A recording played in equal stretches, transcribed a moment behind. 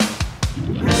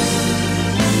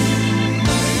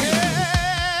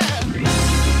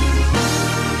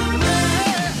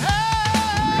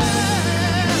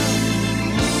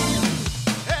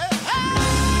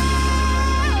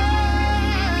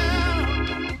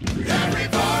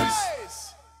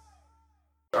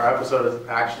episode is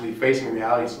actually facing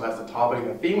reality, so that's the topic and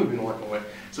the theme we've been working with.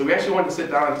 So we actually wanted to sit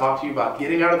down and talk to you about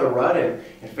getting out of the rut and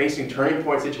facing turning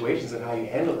point situations and how you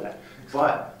handle that.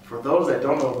 But for those that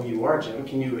don't know who you are, Jim,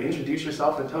 can you introduce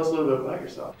yourself and tell us a little bit about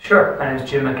yourself? Sure. My name is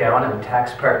Jim McGowan. I'm a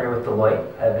tax partner with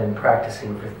Deloitte. I've been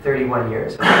practicing for 31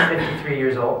 years. I'm 53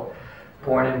 years old,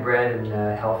 born and bred in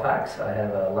Halifax. I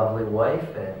have a lovely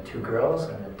wife and 2 girls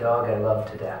and a dog I love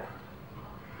to death.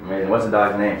 Amazing. What's the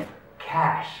dog's name?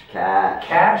 Cash. Cash.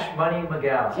 Cash Money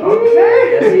McGowan.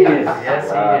 Okay. Yes, he is. Yes,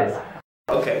 he is.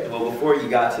 Okay, well, before you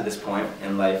got to this point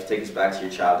in life, take us back to your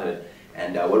childhood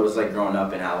and what it was like growing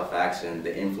up in Halifax and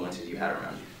the influences you had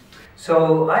around you.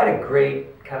 So I had a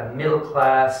great kind of middle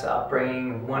class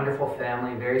upbringing, wonderful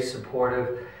family, very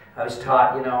supportive. I was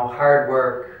taught, you know, hard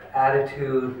work,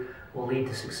 attitude will lead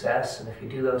to success, and if you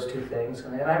do those 2 things,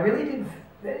 and I really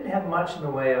didn't have much in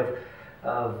the way of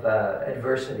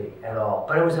adversity at all.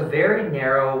 But it was a very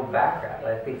narrow background.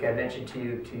 I think I mentioned to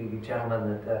you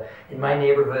gentlemen that in my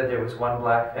neighborhood there was 1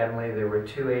 black family, there were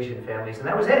 2 Asian families, and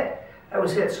that was it. That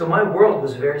was it. So my world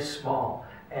was very small,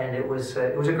 and it was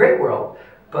a great world.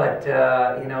 But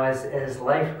you know, as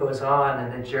life goes on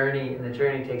and the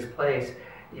journey takes place,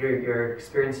 your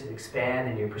experiences expand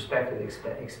and your perspective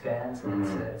expands,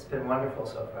 and it's been wonderful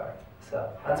so far. So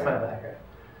that's my background.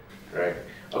 Right.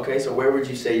 Okay, so where would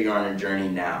you say you're on a journey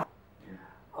now?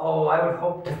 Oh, I would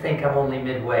hope to think I'm only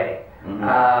midway.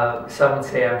 Mm-hmm. Some would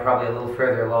say I'm probably a little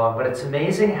further along, but it's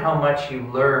amazing how much you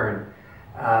learn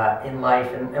in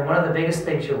life. And one of the biggest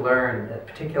things you learn,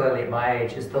 particularly at my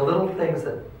age, is the little things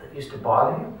that used to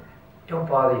bother you don't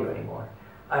bother you anymore.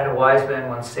 I had a wise man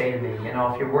once say to me, you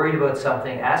know, if you're worried about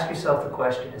something, ask yourself the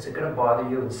question, is it going to bother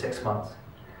you in 6 months?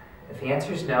 If the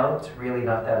answer is no, it's really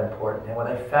not that important. And what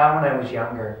I found when I was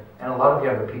younger, and a lot of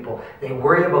younger people, they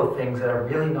worry about things that are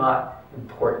really not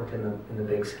important in the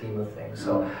big scheme of things.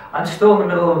 So I'm still in the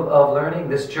middle of learning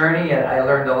this journey, and I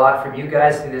learned a lot from you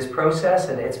guys through this process,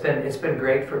 and it's been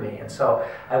great for me. And so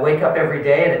I wake up every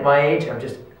day, and at my age, I'm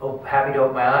just happy to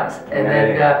open my eyes. And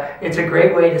then it's a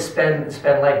great way to spend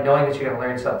life knowing that you're going to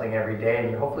learn something every day,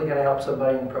 and you're hopefully going to help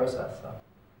somebody in the process.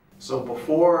 So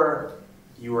before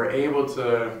you were able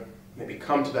to maybe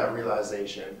come to that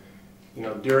realization, you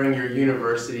know, during your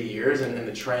university years and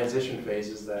the transition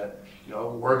phases that, you know,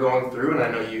 we're going through, and I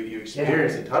know you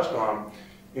experienced and touched on,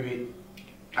 maybe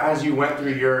as you went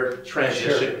through your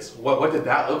transitions, what did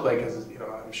that look like? Because, you know,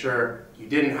 I'm sure you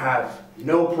didn't have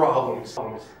no problems.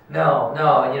 No,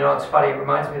 you know, it's funny, it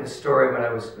reminds me of the story when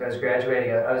I was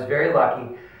graduating. I was very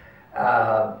lucky.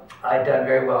 I'd done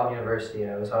very well in university.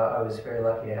 I was very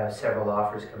lucky to have several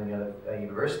offers coming out of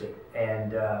university,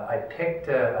 and I picked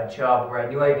a job where I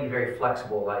knew I'd be very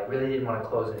flexible. I really didn't want to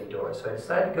close any doors, so I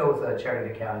decided to go with a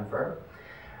chartered accounting firm.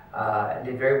 And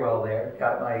did very well there.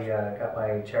 Got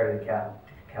my chartered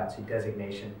accountancy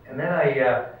designation, and then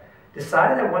I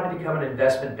decided I wanted to become an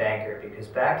investment banker, because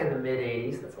back in the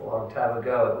mid-'80s, that's a long time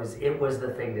ago, it was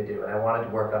the thing to do, and I wanted to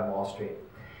work on Wall Street.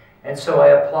 And so I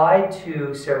applied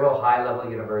to several high-level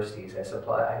universities. I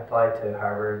applied to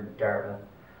Harvard, Dartmouth,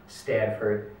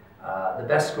 Stanford. The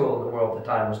best school in the world at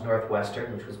the time was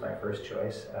Northwestern, which was my first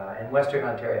choice, and Western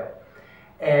Ontario.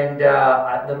 And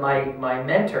my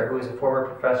mentor, who was a former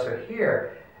professor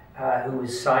here, who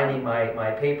was signing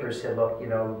my papers, said, look, you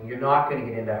know, you're not going to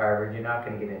get into Harvard, you're not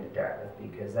going to get into Dartmouth,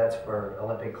 because that's for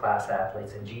Olympic class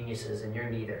athletes and geniuses, and you're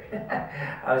neither.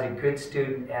 I was a good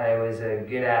student, and I was a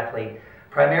good athlete,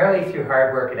 primarily through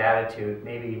hard work and attitude,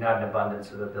 maybe not an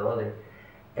abundance of ability.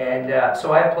 And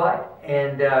so I applied,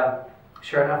 and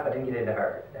sure enough, I didn't get into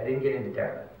Harvard. I didn't get into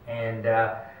Dartmouth. And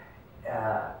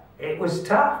it was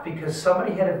tough, because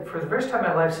somebody for the first time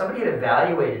in my life, somebody had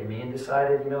evaluated me and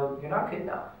decided, you know, you're not good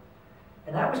enough.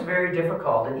 And that was very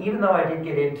difficult. And even though I did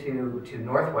get into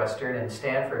Northwestern and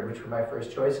Stanford, which were my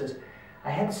first choices, I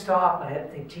had to stop and I had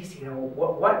to think, geez, you know,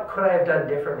 what could I have done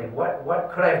differently?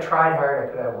 What could I have tried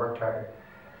harder? Could I have worked harder?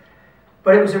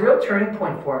 But it was a real turning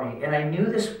point for me, and I knew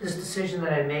this decision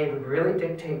that I made would really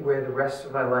dictate where the rest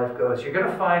of my life goes. You're going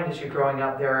to find as you're growing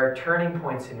up, there are turning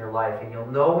points in your life, and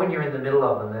you'll know when you're in the middle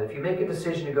of them that if you make a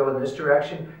decision to go in this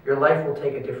direction, your life will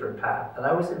take a different path. And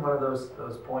I was in one of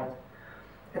those points.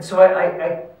 And so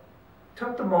I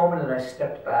took the moment and I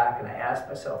stepped back and I asked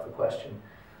myself the question,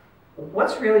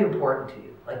 what's really important to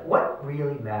you? Like, what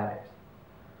really matters?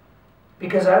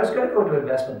 Because I was going to go to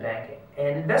investment banking,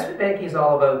 and investment banking is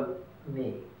all about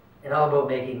me and all about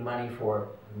making money for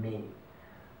me.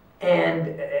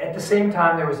 And at the same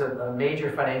time, there was a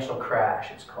major financial crash.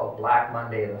 It's called Black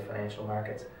Monday in the financial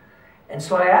markets. And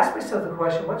so I asked myself the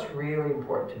question, what's really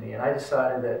important to me? And I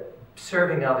decided that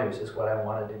serving others is what I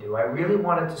wanted to do. I really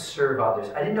wanted to serve others.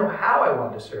 I didn't know how I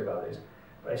wanted to serve others,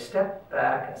 But I stepped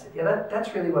back and I said, yeah,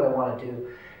 that's really what I want to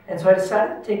do. And so I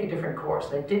decided to take a different course.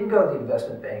 And I didn't go the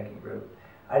investment banking route.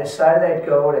 I decided I'd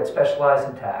go and I'd specialize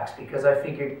in tax because I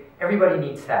figured everybody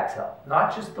needs tax help,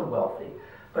 not just the wealthy,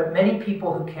 but many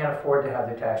people who can't afford to have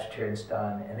their tax returns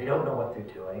done and they don't know what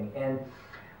they're doing. And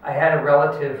I had a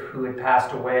relative who had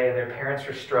passed away and their parents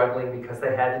were struggling because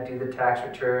they had to do the tax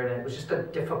return and it was just a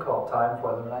difficult time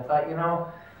for them. And I thought, you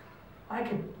know, I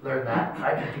could learn that.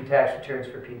 I could do tax returns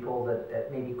for people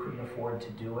that maybe couldn't afford to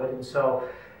do it. And so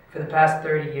for the past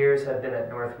 30 years, I've been at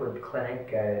Northwood Clinic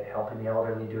helping the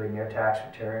elderly doing their tax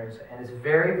returns, and it's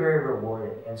very, very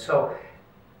rewarding. And so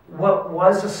what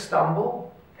was a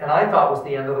stumble, and I thought was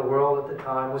the end of the world at the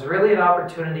time, was really an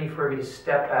opportunity for me to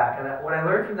step back. And what I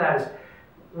learned from that is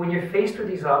when you're faced with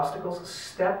these obstacles,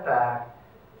 step back,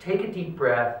 take a deep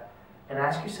breath, and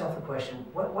ask yourself the question,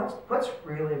 what's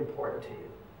really important to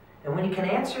you? And when you can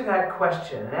answer that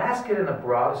question, and ask it in the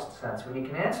broadest sense, when you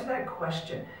can answer that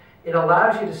question, it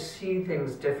allows you to see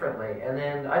things differently. And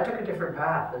then I took a different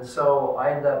path, and so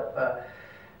I ended up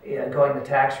going the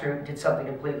tax route, did something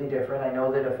completely different. I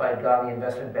know that if I'd gone the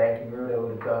investment banking route, I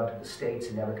would have gone to the States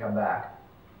and never come back.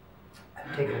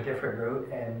 I've taken a different route,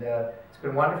 and it's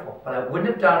been wonderful. But I wouldn't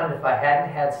have done it if I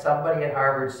hadn't had somebody at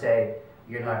Harvard say,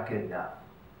 "You're not good enough."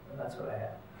 And that's what I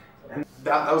had. And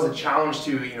that was a challenge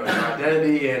to, you know, your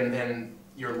identity and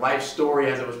your life story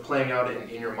as it was playing out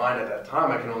in your mind at that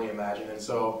time, I can only imagine. And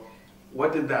so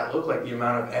what did that look like, the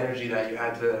amount of energy that you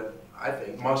had to, I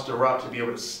think, muster up to be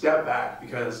able to step back?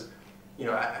 Because, you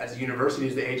know, as university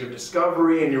is the age of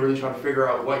discovery and you're really trying to figure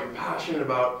out what you're passionate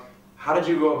about, how did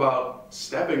you go about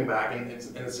stepping back in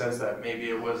the sense that maybe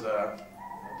it was,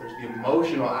 there's the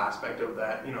emotional aspect of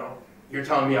that, you know, you're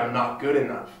telling me I'm not good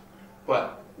enough,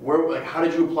 but how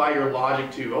did you apply your logic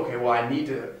to, okay, well, I need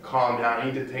to calm down, I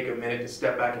need to take a minute to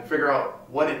step back and figure out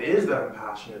what it is that I'm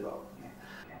passionate about?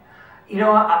 You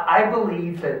know, I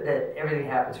believe that everything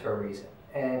happens for a reason.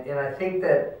 And I think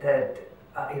that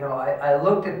you know, I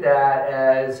looked at that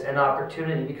as an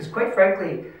opportunity because, quite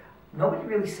frankly, nobody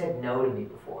really said no to me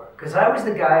before. Because I was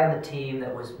the guy on the team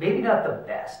that was maybe not the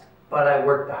best, but I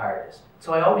worked the hardest.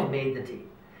 So I always made the team.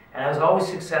 And I was always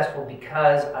successful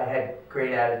because I had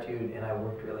great attitude and I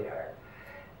worked really hard.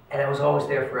 And I was always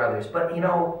there for others. But, you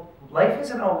know, life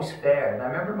isn't always fair. And I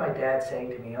remember my dad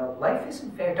saying to me, you know, life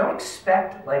isn't fair. Don't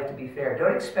expect life to be fair.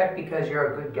 Don't expect because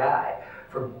you're a good guy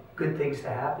for good things to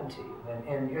happen to you.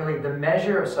 And really the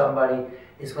measure of somebody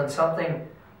is when something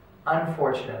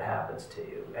unfortunate happens to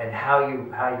you and how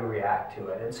you react to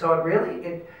it. And so it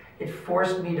really, it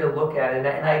forced me to look at it.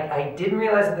 And I didn't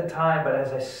realize at the time, but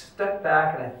as I stepped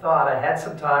back and I thought, I had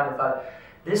some time, I thought,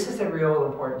 this is a real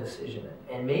important decision.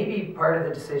 And maybe part of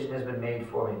the decision has been made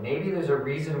for me. Maybe there's a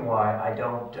reason why I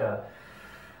don't,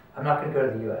 I'm not going to go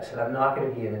to the U.S. and I'm not going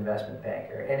to be an investment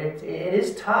banker. And it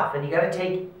is tough, and you got to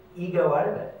take ego out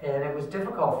of it. And it was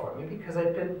difficult for me because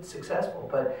I'd been successful.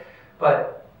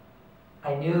 But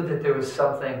I knew that there was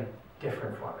something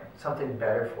different for me, something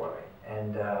better for me.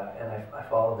 And I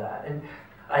followed that. And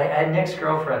I had an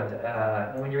ex-girlfriend,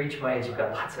 and when you reach my age, you've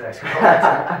got lots of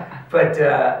ex-girlfriends. But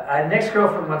an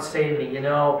ex-girlfriend once said to me, you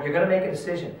know, you're going to make a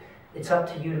decision. It's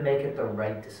up to you to make it the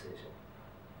right decision.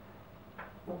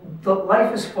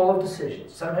 Life is full of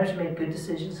decisions. Sometimes you make good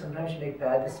decisions, sometimes you make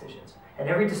bad decisions. And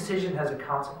every decision has a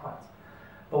consequence.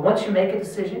 But once you make a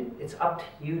decision, it's up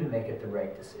to you to make it the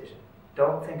right decision.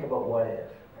 Don't think about what if.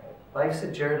 Right? Life's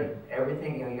a journey.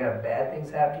 Everything, you know, you're going to have bad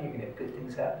things happen to you, you're going to have good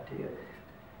things happen to you.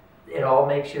 It all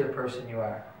makes you the person you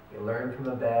are. You learn from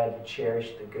the bad, you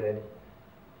cherish the good.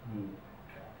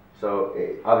 So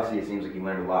obviously it seems like you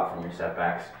learned a lot from your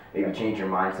setbacks. Maybe change your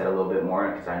mindset a little bit more,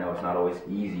 because I know it's not always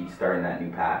easy starting that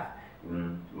new path.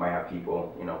 You might have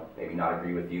people, you know, maybe not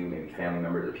agree with you, maybe family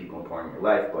members or people important in your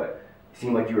life, but it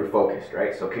seemed like you were focused,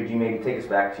 right? So could you maybe take us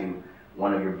back to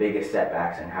one of your biggest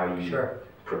setbacks and how you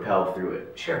propelled through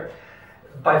it? Sure.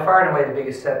 By far and away the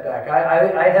biggest setback.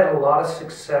 I had a lot of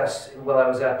success while I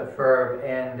was at the firm,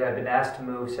 and I've been asked to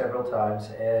move several times.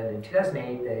 And in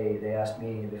 2008,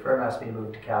 the firm asked me to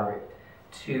move to Calgary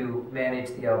to manage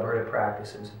the Alberta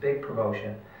practice. It was a big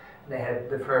promotion. And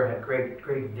the firm had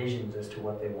great visions as to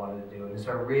what they wanted to do. It was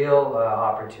a real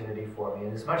opportunity for me.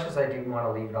 And as much as I didn't want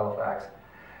to leave Halifax,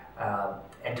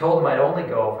 and told them I'd only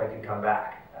go if I could come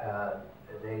back,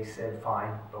 they said,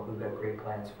 fine, but we've got great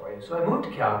plans for you. So I moved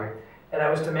to Calgary. And I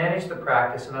was to manage the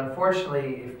practice, and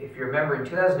unfortunately, if you remember, in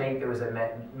 2008 there was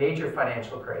a major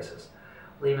financial crisis.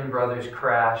 Lehman Brothers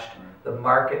crashed, the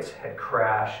markets had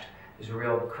crashed, there's a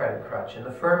real credit crunch, and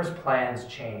the firm's plans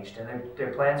changed, and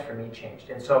their plans for me changed.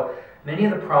 And so many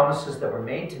of the promises that were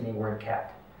made to me weren't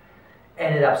kept,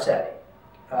 and it upset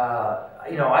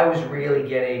you know, I was really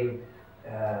getting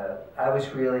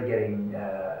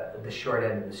the short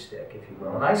end of the stick, if you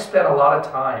will. And I spent a lot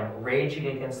of time raging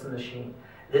against the machine.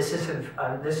 This is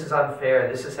unfair.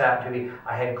 This has happened to me.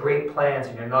 I had great plans,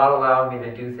 and you're not allowing me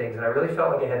to do things. And I really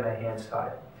felt like I had my hands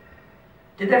tied.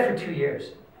 Did that for 2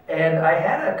 years. And I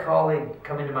had a colleague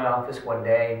come into my office one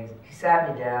day, and he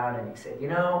sat me down, and he said, you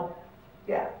know,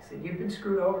 yeah, he said, you've been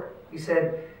screwed over. He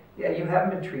said, yeah, you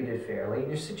haven't been treated fairly, and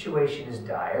your situation is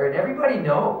dire, and everybody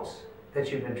knows that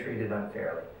you've been treated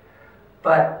unfairly.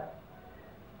 But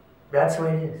that's the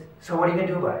way it is. So what are you going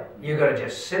to do about it? You're going to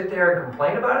just sit there and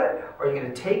complain about it, or are you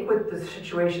going to take with the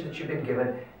situation that you've been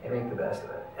given and make the best of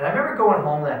it? And I remember going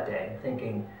home that day and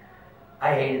thinking,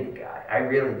 I hated the guy. I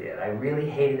really did. I really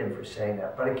hated him for saying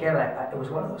that. But again, it was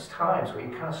one of those times where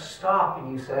you kind of stop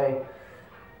and you say,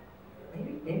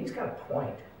 maybe he's got a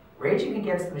point. Raging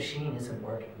against the machine isn't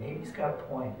working. Maybe he's got a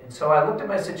point. And so I looked at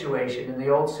my situation, and the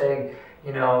old saying,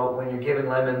 you know, when you're given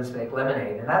lemons, make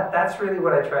lemonade. And that's really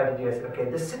what I tried to do. I said, okay,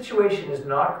 this situation is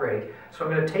not great, so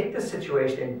I'm going to take this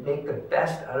situation and make the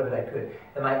best out of it I could.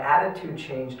 And my attitude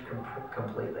changed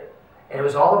completely. And it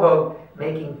was all about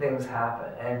making things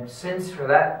happen. And since for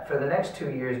the next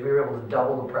 2 years, we were able to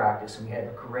double the practice, and we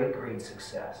had great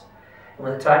success. And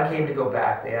when the time came to go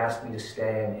back, they asked me to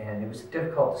stay, and it was a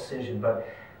difficult decision, but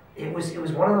it was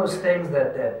one of those things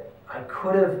that I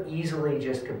could have easily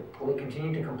just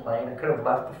continued to complain. I could have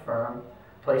left the firm,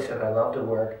 a place that I love to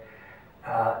work,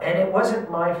 and it wasn't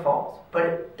my fault. But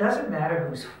it doesn't matter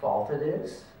whose fault it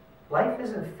is. Life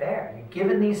isn't fair. You're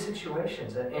given these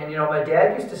situations. And you know, my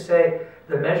dad used to say,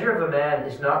 the measure of a man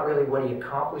is not really what he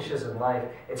accomplishes in life,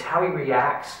 it's how he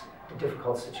reacts to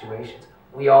difficult situations.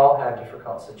 We all have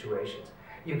difficult situations.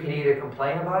 You can either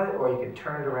complain about it, or you can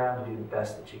turn it around and do the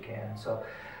best that you can. So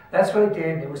that's what I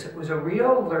did. It was a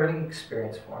real learning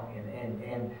experience for me,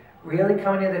 and really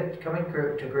coming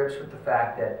to grips with the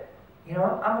fact that, you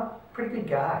know, I'm a pretty good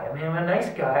guy. I mean, I'm a nice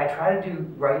guy. I try to do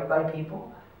right by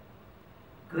people.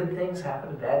 Good things happen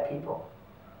to bad people.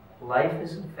 Life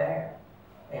isn't fair.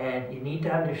 And you need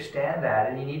to understand that,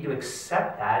 and you need to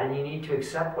accept that, and you need to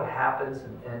accept what happens.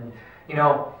 And you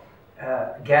know,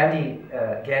 Gandhi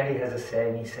has a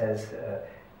saying. He says,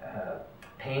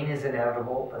 pain is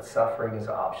inevitable, but suffering is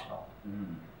optional.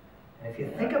 Mm. And if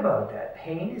you think about that,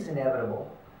 pain is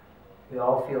inevitable. We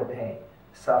all feel pain.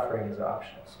 Suffering is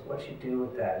optional. So what you do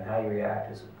with that and how you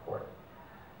react is important.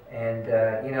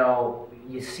 And you know,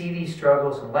 you see these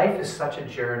struggles, and life is such a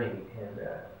journey. And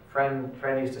a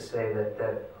friend used to say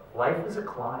that life is a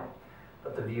climb,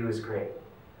 but the view is great.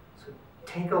 So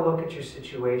take a look at your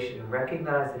situation and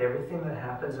recognize that everything that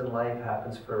happens in life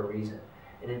happens for a reason.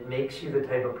 And it makes you the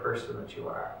type of person that you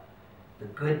are. The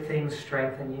good things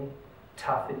strengthen you,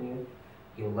 toughen you.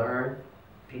 You learn.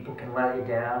 People can let you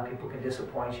down. People can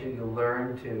disappoint you. You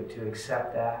learn to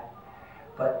accept that.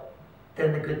 But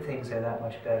then the good things are that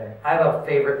much better. I have a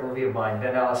favorite movie of mine,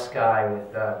 Vanilla Sky,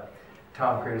 with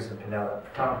Tom Cruise and Penelope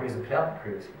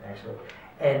Cruz, actually.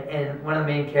 And one of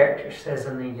the main characters says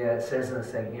in the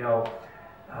thing, you know,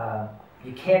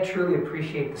 you can't truly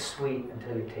appreciate the sweet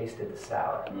until you've tasted the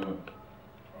sour. Mm.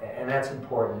 And that's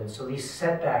important. And so these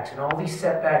setbacks, and all these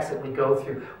setbacks that we go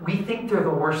through, we think they're the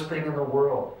worst thing in the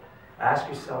world. Ask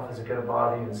yourself, is it going to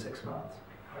bother you in 6 months?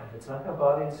 And if it's not going to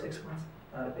bother you in 6 months,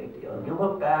 not a big deal. And you'll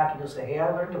look back and you'll say, hey,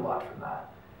 I learned a lot from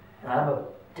that. And I'm a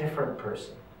different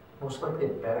person. Most likely a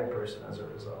better person as a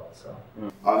result. So,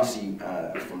 obviously,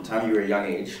 from the time you were a young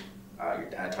age, your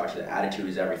dad taught you that attitude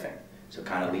is everything. So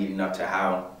kind of leading up to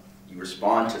how you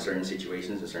respond to certain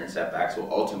situations and certain setbacks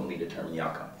will ultimately determine the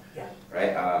outcome. Yeah.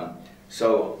 Right?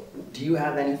 So do you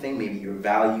have anything, maybe your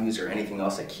values or anything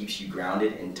else that keeps you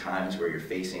grounded in times where you're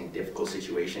facing difficult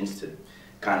situations to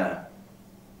kind of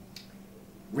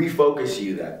refocus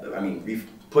you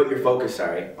put your focus,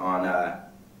 on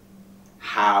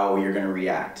how you're going to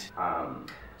react, how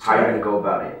you're going to go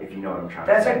about it, if you know what I'm trying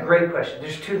to say. That's a great question.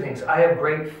 There's two things. I have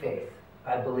great faith.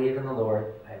 I believe in the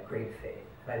Lord. I have great faith.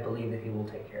 And I believe that He will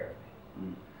take care of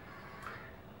me. Mm.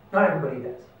 Not everybody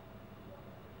does.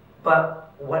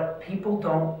 But what people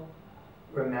don't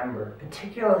remember,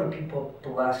 particularly people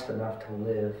blessed enough to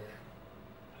live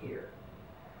here,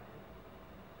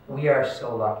 we are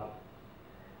so lucky.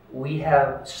 We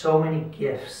have so many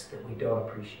gifts that we don't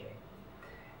appreciate.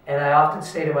 And I often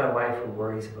say to my wife, who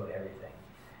worries about everything,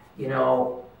 you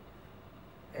know,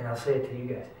 and I'll say it to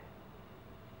you guys,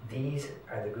 these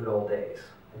are the good old days.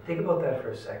 And think about that for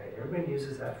a second. Everybody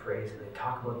uses that phrase and they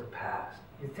talk about the past.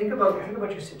 You think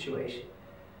about your situation.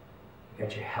 You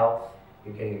got your health,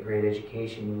 you're getting a great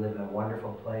education, you live in a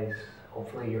wonderful place,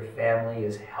 hopefully your family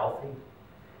is healthy,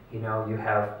 You know, you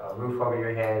have a roof over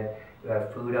your head, you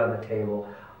have food on the table.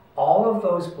 All of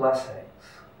those blessings,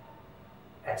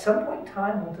 at some point in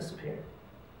time, will disappear.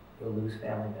 You'll lose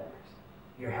family members.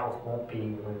 Your health won't be,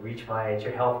 when you reach my age,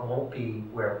 your health won't be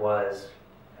where it was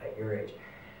at your age.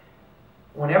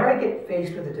 Whenever I get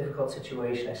faced with a difficult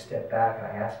situation, I step back and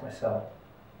I ask myself,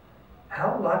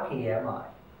 how lucky am I?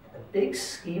 In the big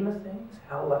scheme of things,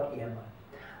 how lucky am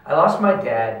I? I lost my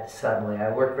dad suddenly. I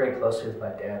worked very closely with my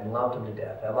dad and loved him to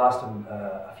death. I lost him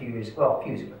a few years ago,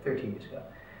 13 years ago.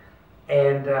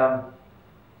 And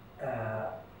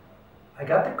I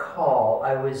got the call.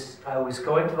 I was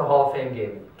going to the Hall of Fame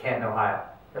game in Canton, Ohio,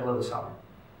 middle of the summer.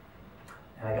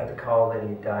 And I got the call that he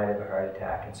had died of a heart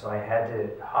attack. And so I had to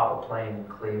hop a plane in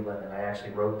Cleveland, and I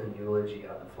actually wrote the eulogy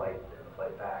on the flight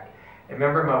back. I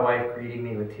remember my wife greeting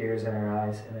me with tears in her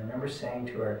eyes, and I remember saying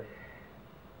to her,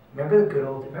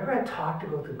 remember I talked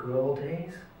about the good old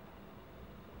days?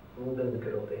 A little bit of the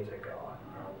good old days are gone.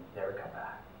 They'll never come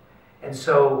back. And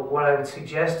so what I would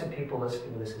suggest to people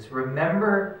listening to this is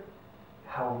remember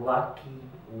how lucky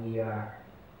we are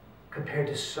compared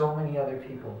to so many other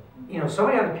people. You know, so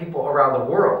many other people around the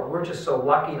world. We're just so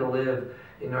lucky to live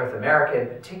in North America, and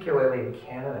particularly in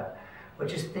Canada. But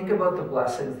just think about the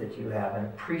blessings that you have and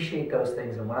appreciate those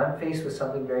things. And when I'm faced with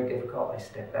something very difficult, I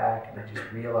step back and I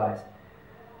just realize,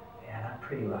 man, I'm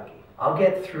pretty lucky. I'll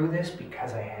get through this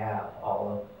because I have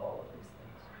all of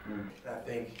these things. I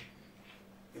think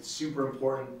it's super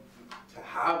important to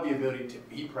have the ability to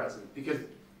be present, because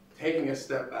taking a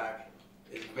step back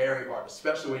is very hard,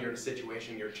 especially when you're in a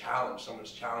situation you're challenged,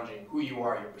 someone's challenging who you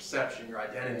are, your perception, your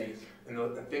identity,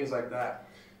 and things like that.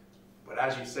 But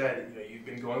as you said, you know, you've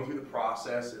been going through the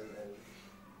process and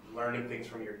learning things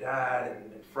from your dad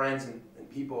and friends and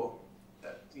people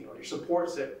that, you know, your support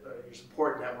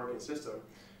network and system.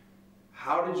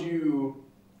 How did you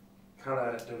kind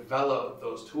of develop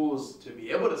those tools to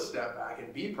be able to step back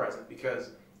and be present?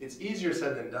 Because it's easier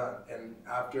said than done, and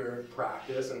after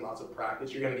practice and lots of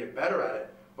practice, you're going to get better at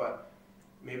it. But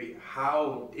maybe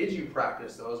how did you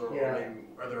practice those, or maybe,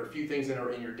 are there a few things in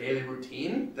your daily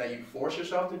routine that you force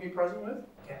yourself to be present with?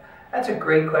 Yeah, that's a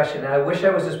great question. I wish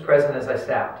I was as present as I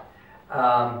sound.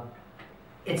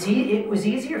 It was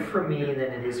easier for me than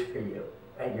it is for you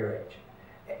at your age,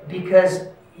 because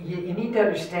you need to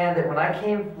understand that when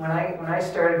I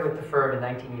started with the firm in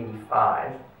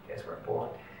 1985, you guys weren't born,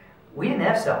 we didn't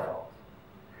have cell phones.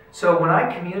 So when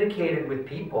I communicated with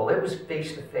people, it was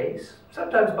face to face,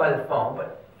 sometimes by the phone,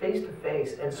 but face to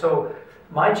face. And so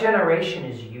my generation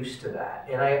is used to that.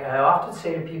 And I often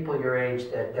say to people your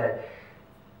age that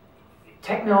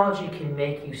technology can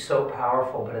make you so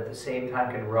powerful, but at the same time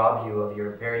can rob you of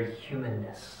your very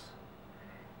humanness.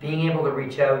 Being able to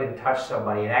reach out and touch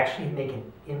somebody and actually make an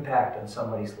impact on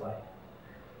somebody's life.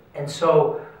 And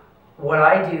so what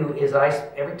I do is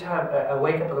every time I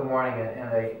wake up in the morning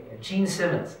and Gene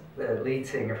Simmons, the lead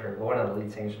singer one of the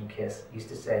lead singers from Kiss, used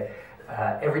to say,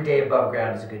 every day above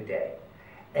ground is a good day.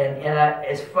 And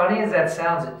as funny as that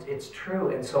sounds, it's true.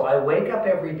 And so I wake up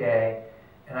every day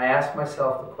and I ask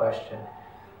myself the question,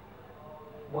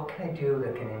 what can I do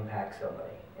that can impact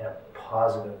somebody in a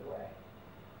positive way?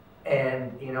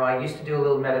 And, you know, I used to do a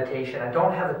little meditation. I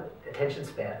don't have an attention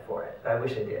span for it. I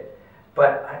wish I did.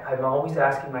 But I'm always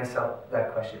asking myself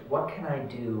that question, what can I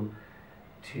do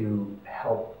to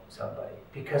help somebody?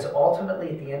 Because ultimately,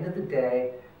 at the end of the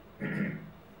day,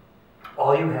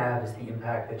 all you have is the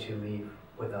impact that you leave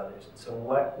with others. And so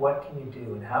what can you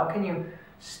do? And how can you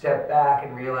step back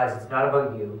and realize it's not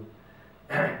about you?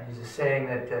 There's a saying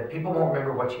that people won't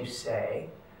remember what you say,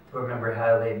 they'll remember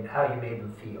how you made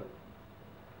them feel.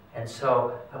 And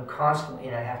so I'm constantly,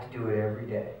 and I have to do it every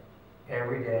day.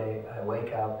 Every day I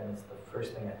wake up and it's the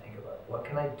first thing I think about. What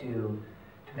can I do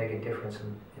to make a difference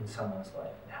in someone's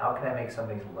life? And how can I make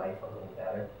somebody's life a little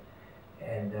better?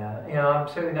 And you know, I'm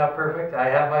certainly not perfect. I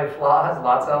have my flaws,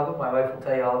 lots of them. My wife will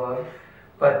tell you all about it.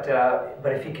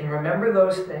 But if you can remember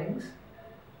those things,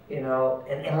 you know,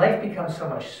 and life becomes so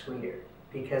much sweeter,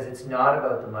 because it's not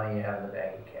about the money you have in the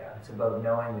bank account. It's about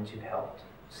knowing that you've helped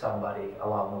somebody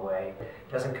along the way. It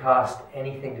doesn't cost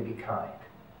anything to be kind,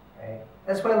 right?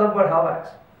 That's what I love about Halifax.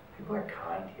 People are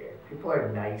kind here. People are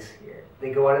nice here.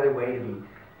 They go out of their way to be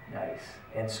nice.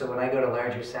 And so when I go to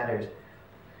larger centers,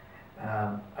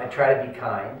 I try to be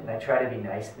kind and I try to be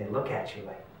nice, and they look at you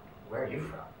like, where are you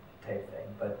from? Type thing.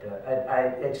 But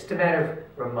it's just a matter of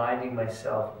reminding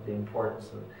myself of the importance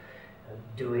of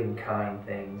doing kind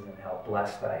things and how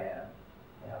blessed I am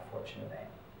and how fortunate I am.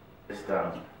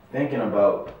 Just thinking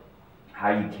about how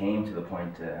you came to the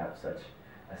point to have such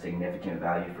a significant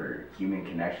value for human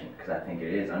connection, because I think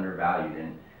it is undervalued,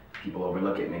 and people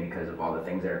overlook it maybe because of all the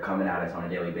things that are coming at us on a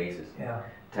daily basis. Yeah.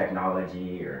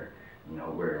 Technology, or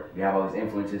where we have all these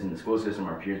influences in the school system,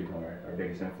 our peers become our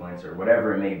biggest influence, or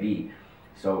whatever it may be.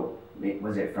 So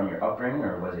was it from your upbringing,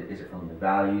 or is it from your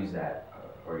values that,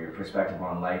 or your perspective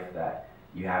on life, that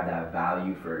you have that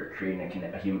value for creating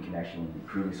a human connection,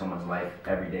 improving someone's life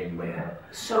every day you wake up?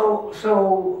 So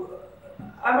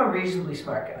I'm a reasonably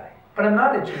smart guy, but I'm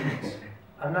not a genius.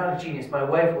 I'm not a genius. My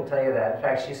wife will tell you that. In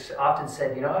fact, she's often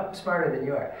said, I'm smarter than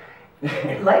you are.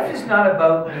 Life is not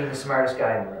about being the smartest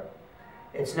guy in the room.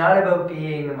 It's not about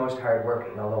being the most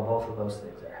hardworking, although both of those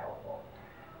things are helpful.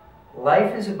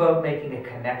 Life is about making a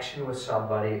connection with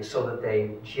somebody so that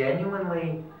they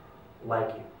genuinely like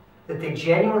you, that they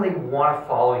genuinely want to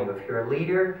follow you. If you're a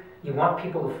leader, you want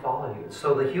people to follow you.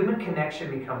 So the human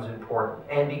connection becomes important.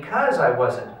 And because I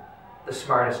wasn't the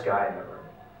smartest guy in the room,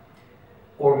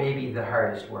 or maybe the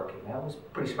hardest working, I was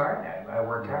pretty smart now, I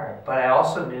worked hard. But I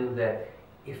also knew that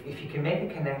if you can make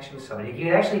a connection with somebody, if you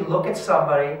can actually look at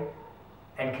somebody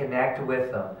and connect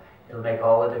with them, it'll make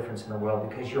all the difference in the world,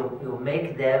 because you'll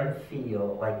make them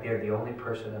feel like they're the only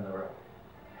person in the room.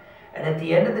 And at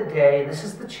the end of the day, and this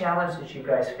is the challenge that you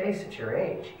guys face at your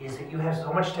age, is that you have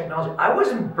so much technology. I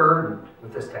wasn't burdened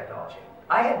with this technology.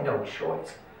 I had no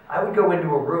choice. I would go into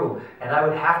a room and I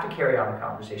would have to carry on a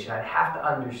conversation. I'd have to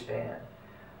understand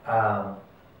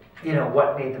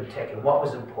what made them tick and what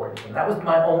was important to them. That was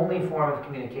my only form of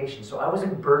communication, so I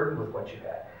wasn't burdened with what you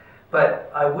had.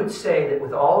 But I would say that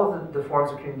with all of the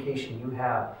forms of communication you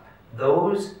have,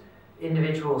 those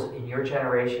individuals in your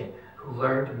generation who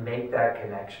learn to make that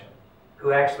connection,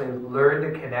 who actually learn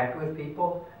to connect with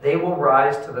people, they will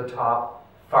rise to the top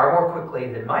far more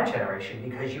quickly than my generation,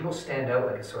 because you will stand out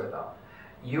like a sore thumb.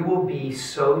 You will be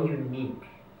so unique.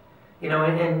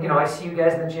 I see you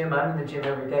guys in the gym. I'm in the gym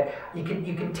every day. You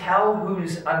can tell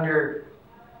who's under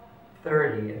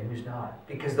 30 and who's not,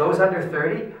 because those under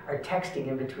 30 are texting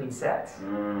in between sets,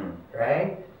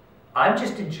 right? I'm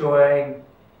just enjoying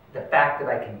the fact that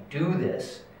I can do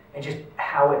this and just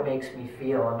how it makes me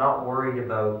feel. I'm not worried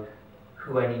about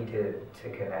who I need to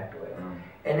connect with.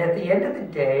 And at the end of the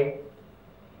day,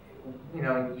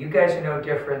 you guys are no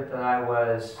different than I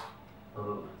was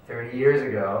 30 years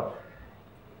ago.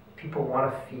 People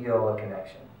want to feel a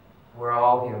connection. We're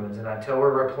all humans, and until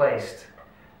we're replaced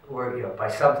by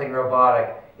something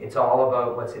robotic, it's all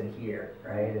about what's in here,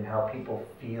 right? And how people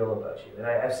feel about you. And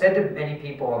I've said to many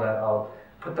people, and I'll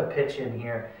put the pitch in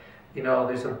here,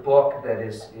 there's a book that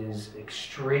is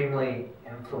extremely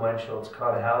influential. It's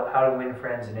called How to Win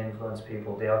Friends and Influence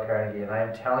People, Dale Carnegie. And I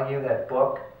am telling you, that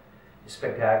book is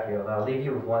spectacular. And I'll leave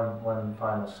you with one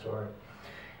final story.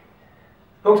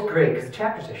 The book's great because the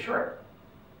chapters are short.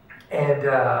 And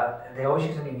he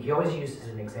always uses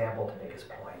an example to make his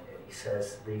point. He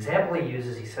says, the example he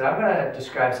uses, he said, I'm going to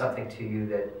describe something to you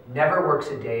that never works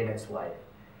a day in its life.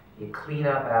 You clean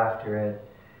up after it.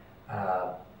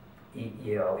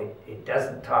 It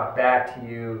doesn't talk back to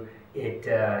you. It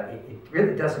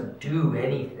really doesn't do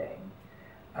anything.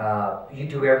 You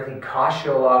do everything. Costs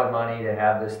you a lot of money to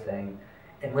have this thing.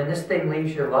 And when this thing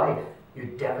leaves your life, you're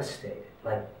devastated,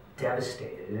 like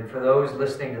devastated. And for those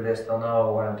listening to this, they'll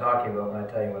know what I'm talking about when I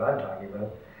tell you what I'm talking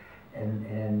about.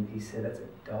 And he said, that's a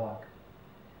dog.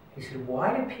 He said,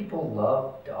 why do people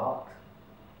love dogs?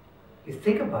 You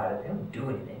think about it, they don't do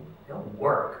anything. They don't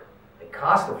work. They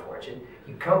cost a fortune.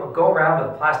 You go around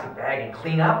with a plastic bag and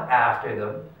clean up after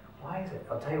them. Why is it?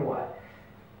 I'll tell you why.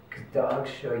 Because dogs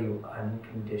show you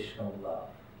unconditional love.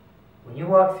 When you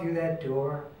walk through that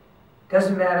door,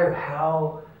 doesn't matter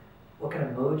what kind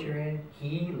of mood you're in,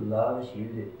 he loves you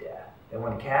to death. And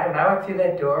when I walk through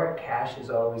that door, Cash is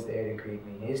always there to greet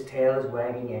me. His tail is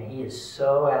wagging and he is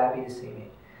so happy to see me.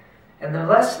 And the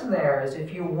lesson there is,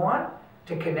 if you want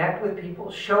to connect with people,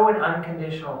 show an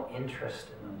unconditional interest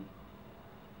in them.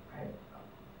 Right?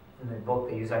 In the book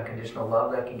they use unconditional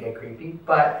love, that can get creepy.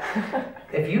 But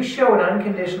if you show an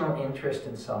unconditional interest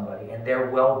in somebody and their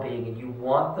well-being, and you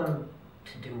want them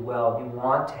to do well, you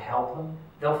want to help them,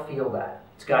 they'll feel that.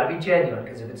 It's got to be genuine,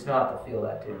 because if it's not, they'll feel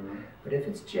that too. But if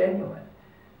it's genuine,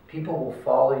 people will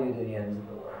follow you to the ends of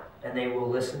the world, and they will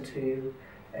listen to you,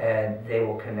 and they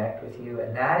will connect with you.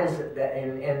 And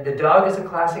and the dog is a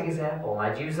classic example.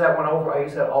 I use that one over. I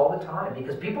use that all the time,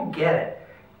 because people get it,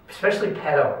 especially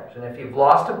pet owners. And if you've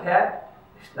lost a pet,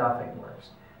 there's nothing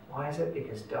worse. Why is it?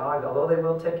 Because dogs, although they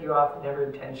will tick you off, they never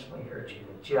intentionally hurt you.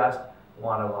 They just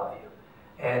want to love you.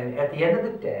 And at the end of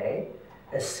the day,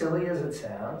 as silly as it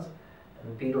sounds,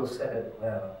 and the Beatles said it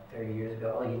 30 years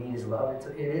ago, all you need is love.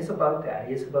 It is about that.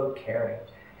 It is about caring.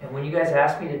 And when you guys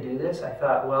asked me to do this, I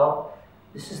thought, well,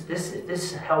 if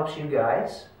this helps you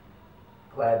guys,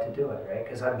 glad to do it, right?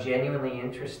 Because I'm genuinely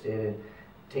interested in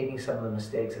taking some of the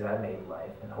mistakes that I've made in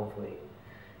life and hopefully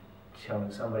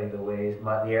showing somebody the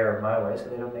error of my way so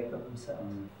they don't make them themselves.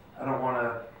 I don't want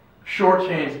to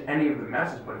shortchange any of the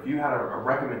message, but if you had a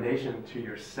recommendation to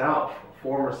yourself,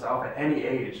 former self, at any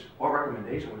age, what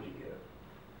recommendation would you give?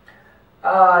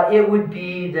 It would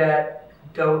be that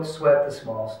don't sweat the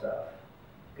small stuff.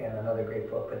 Again, another great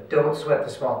book, but don't sweat the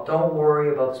small. Don't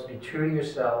worry about this. Be true to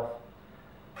yourself.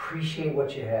 Appreciate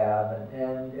what you have.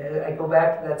 And I go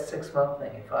back to that 6-month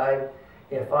thing.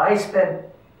 If I spent,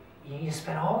 you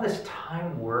spend all this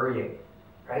time worrying,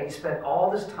 right? You spend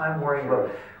all this time worrying about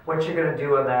what you're going to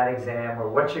do on that exam or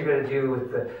what you're going to do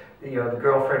with the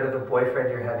girlfriend or the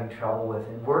boyfriend you're having trouble with.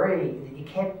 And worry, you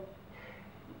can't,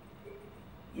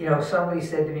 somebody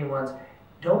said to me once,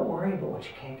 don't worry about what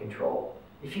you can't control.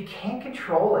 If you can't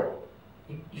control it,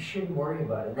 you shouldn't worry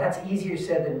about it. And that's easier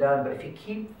said than done, but if you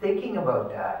keep thinking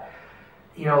about that,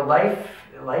 life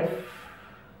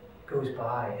goes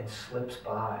by and slips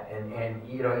by. And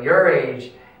your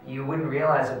age, you wouldn't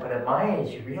realize it, but at my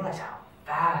age, you realize how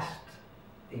fast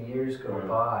the years go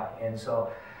by. And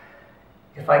so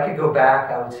if I could go back,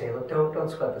 I would say, look, don't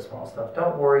sweat the small stuff.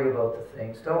 Don't worry about the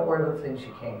things. Don't worry about the things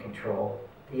you can't control.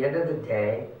 At the end of the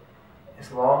day,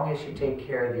 as long as you take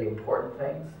care of the important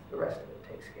things, the rest of it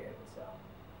takes care of itself.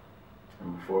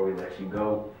 And before we let you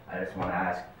go, I just want to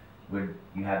ask, would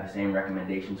you have the same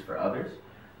recommendations for others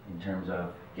in terms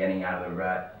of getting out of the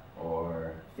rut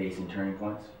or facing turning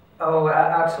points? Oh,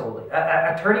 absolutely.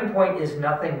 A turning point is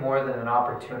nothing more than an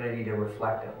opportunity to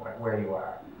reflect on where you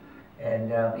are.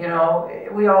 And,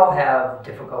 we all have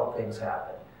difficult things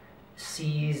happen.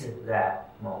 Seize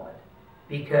that moment.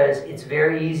 Because it's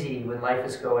very easy when life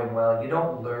is going well. You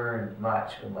don't learn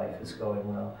much when life is going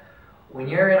well. When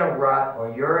you're in a rut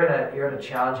or you're in a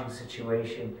challenging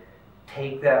situation,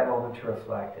 take that moment to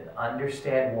reflect and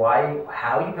understand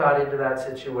how you got into that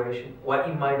situation, what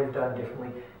you might have done differently,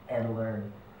 and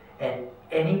learn. And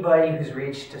anybody who's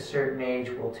reached a certain age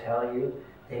will tell you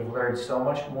they've learned so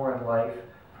much more in life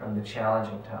from the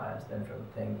challenging times than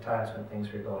from times when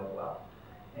things were going well.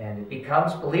 And it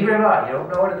becomes, believe it or not, you don't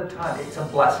know it at the time, it's a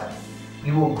blessing.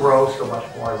 You will grow so much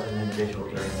more as an individual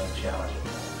during those challenging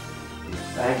times.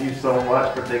 Thank you so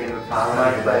much for taking the time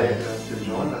My pleasure. to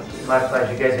join us. My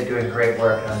pleasure. You guys are doing great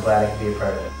work, and I'm glad I could be a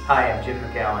part of it. Hi, I'm Jim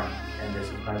McGowan, and this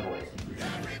is my voice.